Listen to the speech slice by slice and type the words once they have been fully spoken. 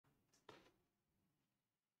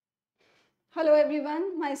Hello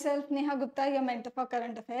everyone, myself Neha Gupta, your mentor for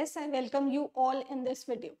current affairs. I welcome you all in this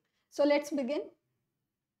video. So let's begin.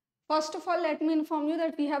 First of all, let me inform you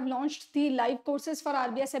that we have launched the live courses for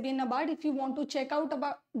RBI, SEBI and NABARD. If you want to check out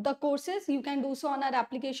about the courses, you can do so on our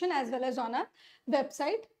application as well as on our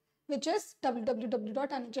website, which is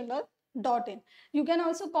www.anujindal.in. You can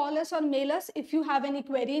also call us or mail us if you have any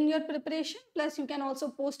query in your preparation. Plus, you can also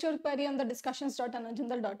post your query on the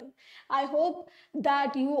discussions.anujindal.in. I hope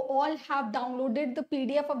that you all have downloaded the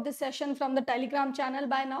PDF of this session from the Telegram channel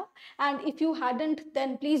by now. And if you hadn't,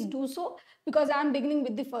 then please do so, because I'm beginning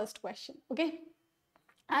with the first question. Okay.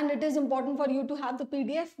 And it is important for you to have the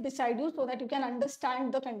PDF beside you so that you can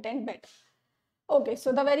understand the content better. Okay,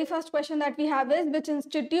 so the very first question that we have is, which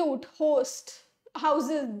institute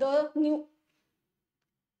houses the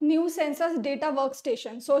new census data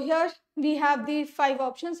workstation? So here we have the 5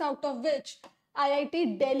 options, out of which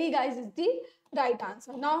IIT Delhi, guys, is the right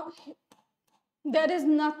answer. Now, there is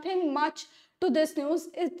nothing much to this news.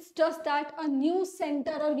 It's just that a new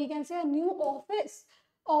center, or we can say a new office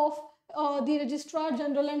of the Registrar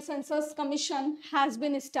General and Census Commission has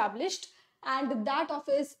been established, and that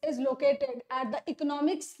office is located at the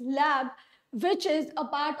Economics Lab, which is a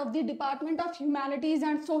part of the Department of Humanities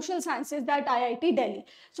and Social Sciences at IIT Delhi.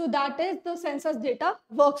 So that is the census data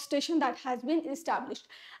workstation that has been established.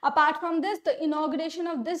 Apart from this, the inauguration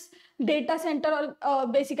of this data center, or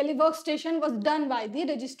basically workstation, was done by the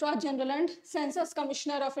Registrar General and Census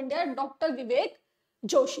Commissioner of India, Dr. Vivek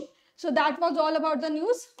Joshi. So that was all about the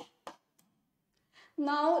news.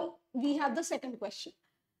 Now we have the second question.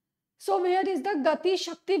 So where is the Gati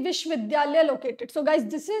Shakti Vishwavidyalaya located? So guys,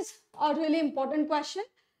 this is a really important question.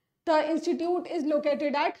 The institute is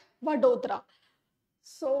located at Vadodara.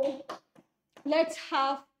 So let's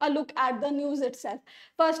have a look at the news itself.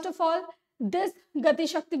 First of all, this Gati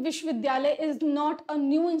Shakti Vishwavidyalaya is not a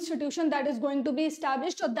new institution that is going to be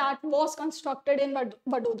established or that was constructed in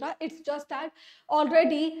Vadodara. It's just that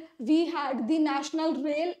already we had the National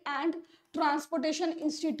Rail and Transportation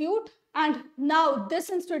Institute, and now this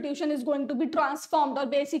institution is going to be transformed, or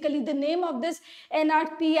basically the name of this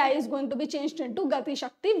NRTI is going to be changed into Gati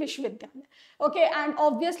Shakti Vishwavidyalaya. Okay, and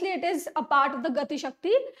obviously it is a part of the Gati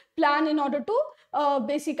Shakti plan in order to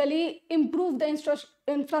basically improve the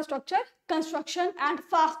infrastructure, construction, and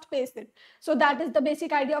fast pace it. So that is the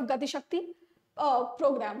basic idea of Gati Shakti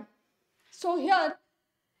program. So here,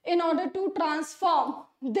 in order to transform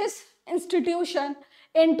this institution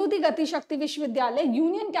into the Gati Shakti Vishwavidyalaya,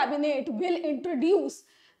 Union Cabinet will introduce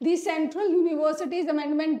the Central Universities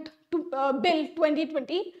Amendment to Bill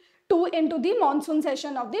 2022 into the monsoon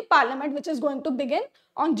session of the Parliament, which is going to begin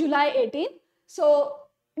on July 18. So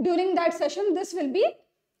during that session, this will be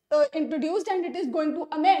introduced, and it is going to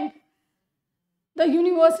amend the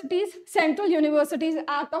Central Universities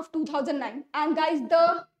Act of 2009. And guys,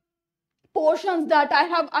 the portions that I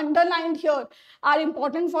have underlined here are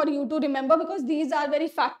important for you to remember, because these are very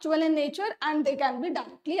factual in nature and they can be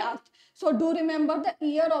directly asked. So do remember the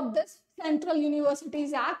year of this Central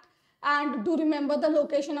Universities Act, and do remember the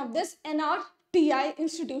location of this NRTI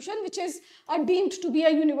institution, which is deemed to be a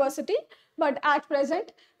university, but at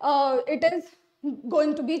present it is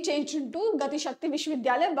going to be changed into Gati Shakti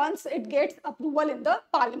Vishwavidyalaya once it gets approval in the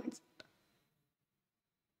Parliament.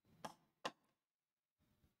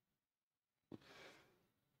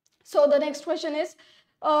 So the next question is,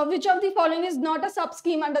 which of the following is not a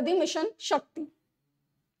sub-scheme under the Mission Shakti?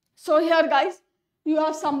 So here, guys, you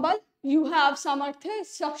have Sambal, you have Samarthya,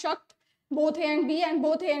 Sashakt, both A and B, and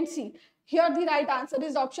both A and C. Here the right answer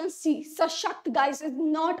is option C. Sashakt, guys, is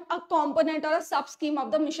not a component or a sub-scheme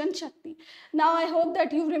of the Mission Shakti. Now I hope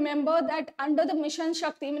that you remember that under the Mission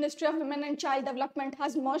Shakti, Ministry of Women and Child Development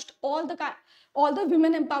has merged all the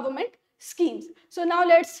women empowerment schemes. So now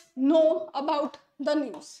let's know about the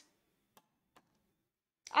news.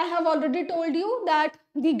 I have already told you that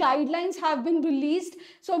the guidelines have been released.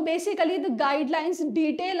 So basically the guidelines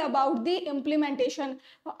detail about the implementation,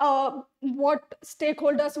 what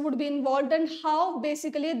stakeholders would be involved, and how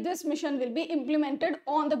basically this mission will be implemented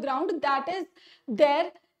on the ground. That is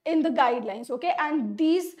there in the guidelines. Okay, and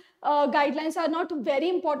these guidelines are not very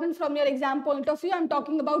important from your exam point of view. I'm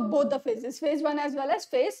talking about both the phases, phase 1 as well as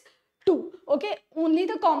phase 2. Okay, only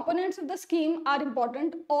the components of the scheme are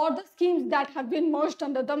important, or the schemes that have been merged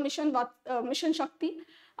under the Mission Shakti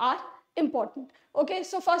are important. Okay,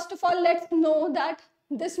 so first of all, let's know that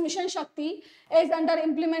this Mission Shakti is under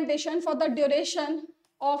implementation for the duration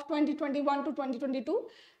of 2021 to 2022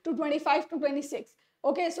 to 25 to 26.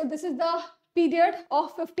 Okay, so this is the period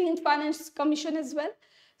of 15th Finance Commission as well.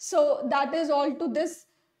 So that is all to this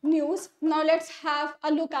news. Now let's have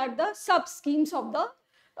a look at the sub schemes of the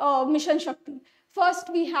Mission Shakti. First,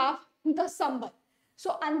 we have the Sambal.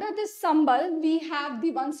 So under this Sambal, we have the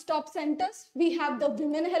one-stop centers, we have the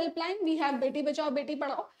women helpline, we have Beti Bachao, Beti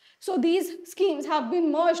Padhao. So these schemes have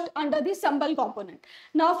been merged under the Sambal component.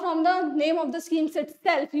 Now from the name of the schemes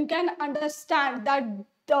itself, you can understand that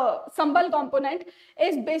the Sambal component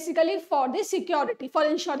is basically for the security, for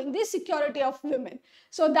ensuring the security of women.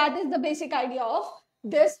 So that is the basic idea of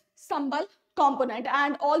this Sambal component,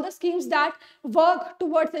 and all the schemes that work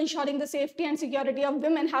towards ensuring the safety and security of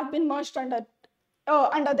women have been merged under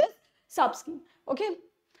this sub scheme. Okay.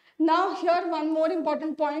 Now here one more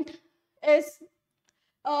important point is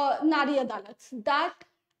Nari Adalats. That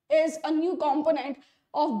is a new component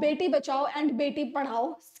of Beti Bachao and Beti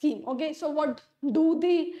Padhao scheme. Okay. So what do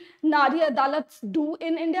the Nari Adalats do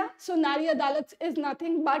in India? So Nari Adalats is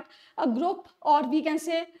nothing but a group, or we can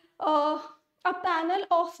say a panel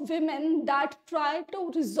of women that try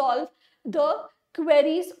to resolve the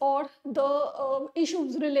queries or the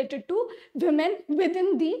issues related to women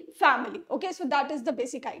within the family. Okay, so that is the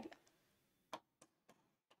basic idea.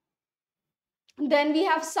 Then we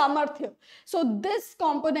have Samarthya. So this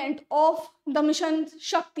component of the Mission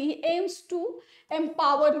Shakti aims to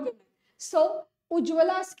empower women. So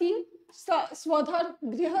Ujjwala scheme, Swadhar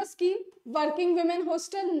Griha scheme, Working Women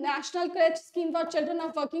Hostel, National Crèche scheme for children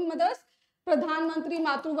of working mothers, Pradhan Mantri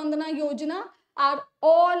Matru Vandana Yojana are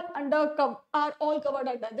all covered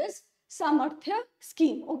under this Samarthya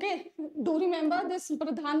scheme. Okay, do remember this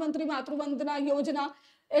Pradhan Mantri Matru Vandana Yojana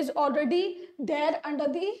is already there under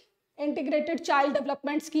the Integrated Child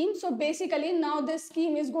Development Scheme. So basically now this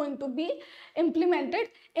scheme is going to be implemented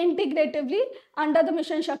integratively under the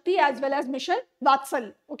Mission Shakti as well as Mission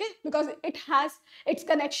Vatsalya. Okay, because it has its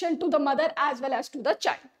connection to the mother as well as to the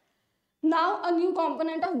child. Now, a new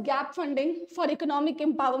component of gap funding for economic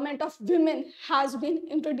empowerment of women has been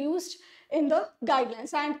introduced in the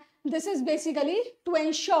guidelines, and this is basically to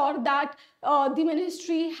ensure that the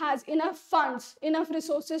ministry has enough funds, enough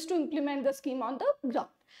resources to implement the scheme on the ground.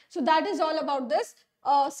 So that is all about this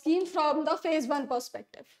scheme from the phase 1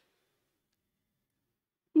 perspective.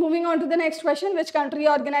 Moving on to the next question, which country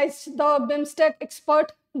organized the BIMSTEC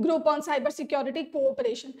expert group on cybersecurity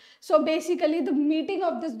cooperation? So basically the meeting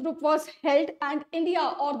of this group was held and India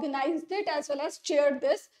organized it as well as chaired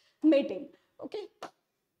this meeting. Okay.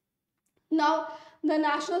 Now the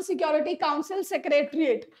National Security Council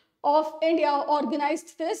Secretariat of India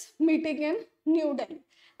organized this meeting in New Delhi,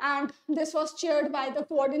 and this was chaired by the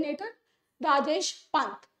coordinator Rajesh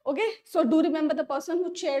Pant. Okay, so do remember the person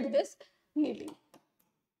who chaired this meeting.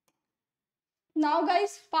 Now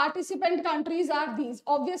guys, participant countries are these.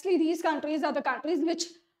 Obviously these countries are the countries which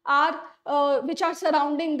are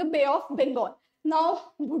surrounding the Bay of Bengal.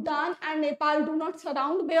 Now Bhutan and Nepal do not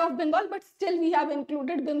surround Bay of Bengal, but still we have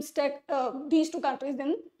included BIMSTEC, these two countries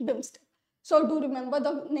in BIMSTEC. So do remember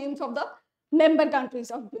the names of the member countries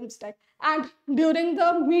of BIMSTEC. And during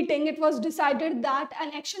the meeting, it was decided that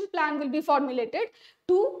an action plan will be formulated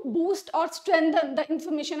to boost or strengthen the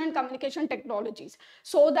information and communication technologies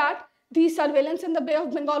so that the surveillance in the Bay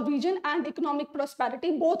of Bengal region and economic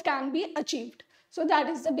prosperity both can be achieved. So that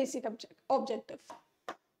is the basic objective.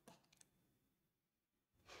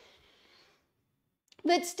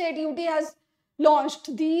 Which state UT has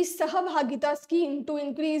launched the Sahabhagita scheme to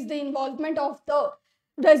increase the involvement of the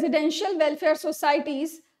residential welfare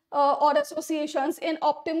societies or associations in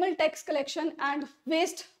optimal tax collection and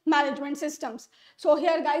waste management systems? So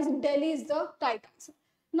here guys, Delhi is the right answer.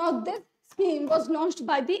 Now this scheme was launched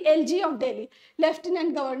by the LG of Delhi,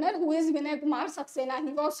 Lieutenant Governor, who is Vinay Kumar Saxena.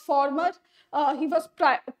 He was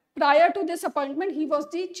prior to this appointment, he was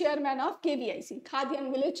the chairman of KVIC, Khadi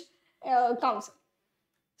and Village Council.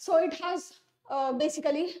 So it has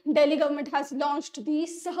basically Delhi government has launched the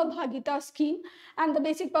Sahabhagita scheme, and the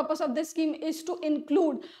basic purpose of this scheme is to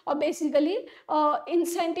include or basically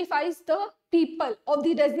incentivize the people of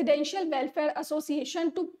the residential welfare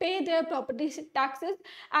association to pay their property taxes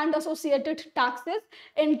and associated taxes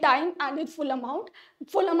in time and in full amount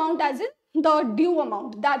as in the due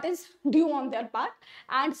amount that is due on their part,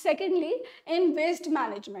 and secondly in waste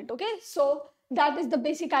management. Okay, so that is the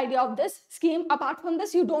basic idea of this scheme. Apart from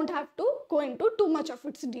this, you don't have to go into too much of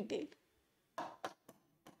its detail.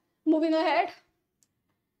 Moving ahead,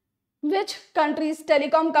 which country's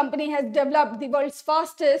telecom company has developed the world's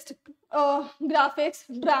fastest graphics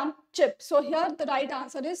DRAM chip? So here the right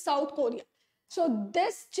answer is South Korea. So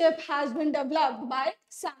this chip has been developed by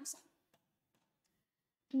Samsung,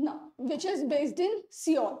 which is based in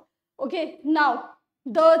Seoul. Okay, now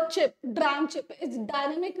the chip, DRAM chip, is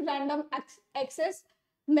dynamic random access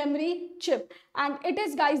memory chip, and it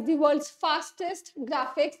is, guys, the world's fastest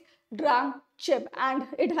graphics DRAM chip, and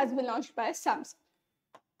it has been launched by Samsung.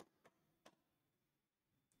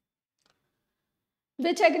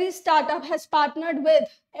 Which agri startup has partnered with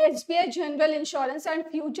SBI General Insurance and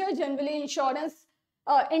Future General Insurance,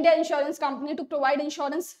 India Insurance Company, to provide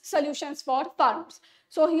insurance solutions for farmers?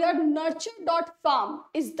 So here, Nurture.farm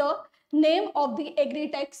is the name of the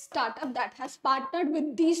agri-tech startup that has partnered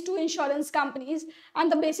with these two insurance companies,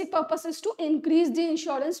 and the basic purpose is to increase the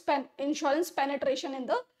insurance penetration in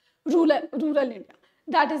the rural India.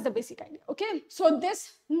 That is the basic idea. Okay, so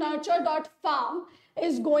this Nurture.farm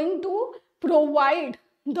is going to provide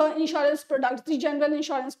the insurance products, the general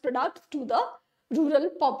insurance products, to the rural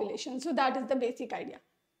population. So that is the basic idea.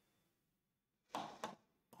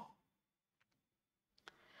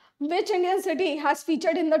 Which Indian city has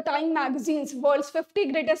featured in the Time magazine's World's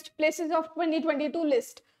 50 Greatest Places of 2022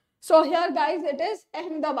 list? So here, guys, it is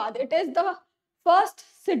Ahmedabad. It is the first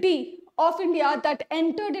city of India that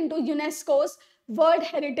entered into UNESCO's World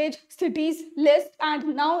Heritage Cities list,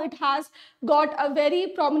 and now it has got a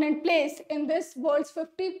very prominent place in this World's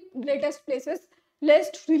 50 Greatest Places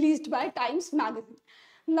list released by Times magazine.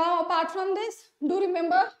 Now, apart from this, do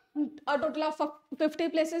remember a total of 50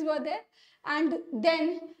 places were there, and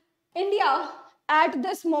then India at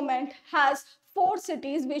this moment has 4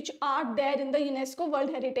 cities which are there in the UNESCO World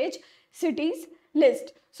Heritage Cities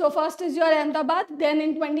list. So first is your Ahmedabad, then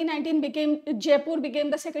in 2019 Jaipur became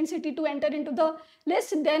the second city to enter into the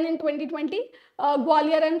list, then in 2020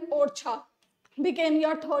 Gwalior and Orchha became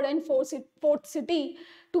your third and fourth city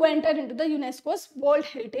to enter into the UNESCO's World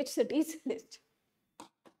Heritage Cities list.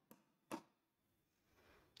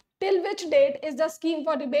 Till which date is the scheme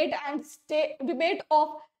for rebate of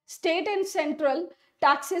state and central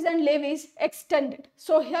taxes and levies extended?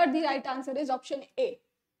 So here the right answer is option A.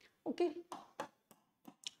 Okay.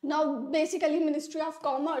 Now, basically, Ministry of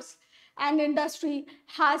Commerce and Industry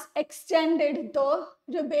has extended the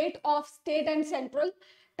rebate of state and central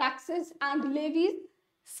taxes and levies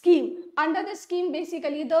scheme. Under the scheme,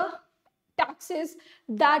 basically, the taxes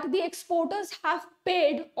that the exporters have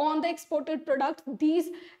paid on the exported product, these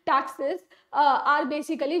taxes are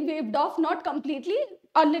basically waived off, not completely.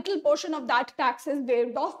 A little portion of that tax is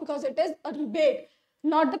waived off because it is a rebate,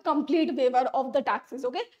 not the complete waiver of the taxes.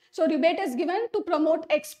 Okay, so rebate is given to promote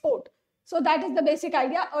export. So that is the basic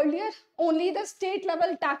idea. Earlier, only the state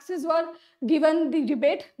level taxes were given the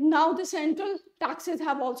rebate. Now the central taxes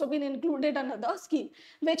have also been included under the scheme,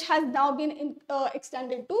 which has now been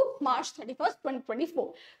extended to March 31st,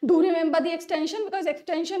 2024. Do remember the extension, because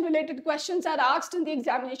extension related questions are asked in the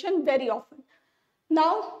examination very often.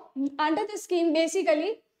 Now, under the scheme,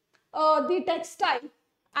 basically, the textile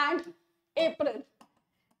and apparel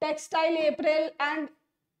and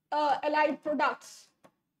allied products,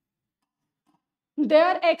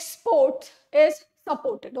 their export is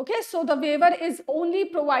supported. Okay, so the waiver is only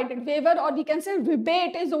provided, or we can say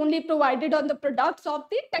rebate is only provided on the products of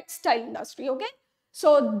the textile industry. Okay,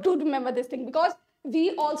 so do remember this thing, because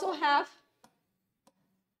we also have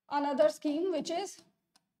another scheme which is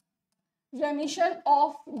remission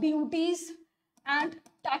of duties and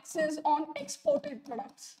taxes on exported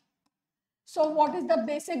products. So what is the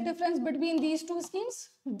basic difference between these two schemes?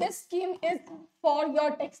 This scheme is for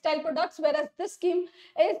your textile products, whereas this scheme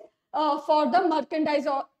is for the merchandise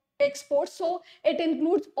or exports. So it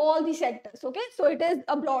includes all the sectors. Okay, so it is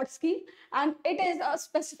a broad scheme, and it is a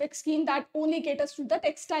specific scheme that only caters to the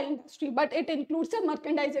textile industry, but it includes the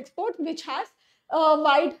merchandise export, which has a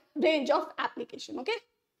wide range of application. Okay.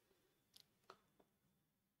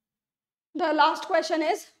 The last question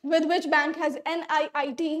is, with which bank has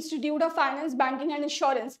NIIT Institute of Finance, Banking and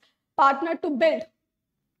Insurance partnered to build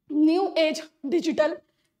new age digital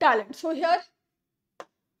talent? So here,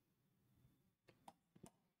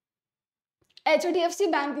 HDFC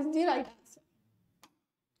Bank is the right answer.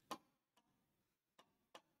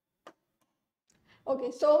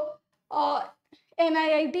 Okay, so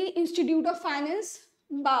NIIT Institute of Finance,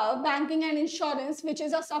 Banking and Insurance, which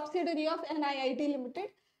is a subsidiary of NIIT Limited,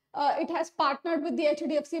 it has partnered with the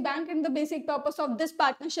HDFC Bank, and the basic purpose of this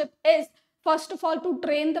partnership is, first of all, to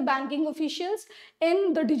train the banking officials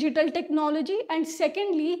in the digital technology, and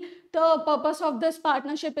secondly, the purpose of this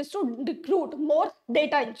partnership is to recruit more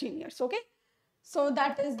data engineers. Okay, so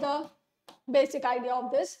that is the basic idea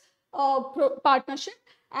of this partnership.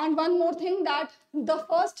 And one more thing, that the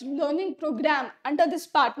first learning program under this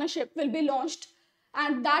partnership will be launched,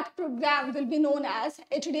 and that program will be known as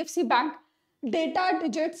HDFC Bank Data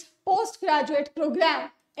Digits Postgraduate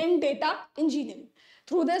Program in Data Engineering.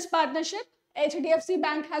 Through this partnership, HDFC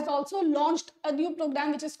Bank has also launched a new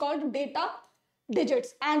program which is called Data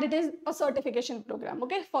digits, and it is a certification program,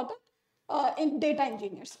 okay, for the in data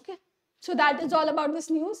engineers, okay. So that is all about this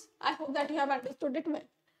news. I hope that you have understood it well.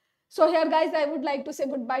 So here guys, I would like to say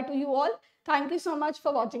goodbye to you all. Thank you so much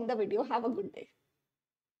for watching the video. Have a good day.